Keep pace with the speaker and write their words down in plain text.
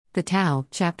The Tao,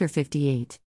 Chapter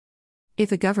 58.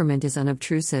 If a government is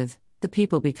unobtrusive, the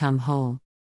people become whole.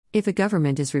 If a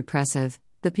government is repressive,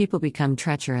 the people become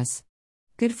treacherous.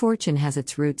 Good fortune has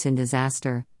its roots in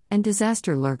disaster, and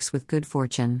disaster lurks with good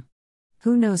fortune.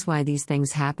 Who knows why these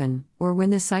things happen, or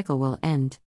when this cycle will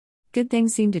end? Good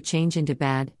things seem to change into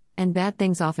bad, and bad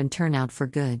things often turn out for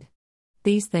good.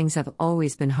 These things have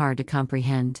always been hard to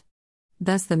comprehend.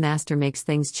 Thus the Master makes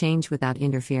things change without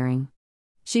interfering.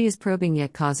 She is probing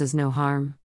yet causes no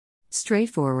harm.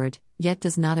 Straightforward, yet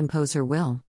does not impose her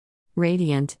will.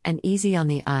 Radiant and easy on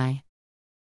the eye.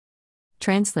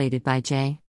 Translated by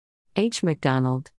J. H. MacDonald.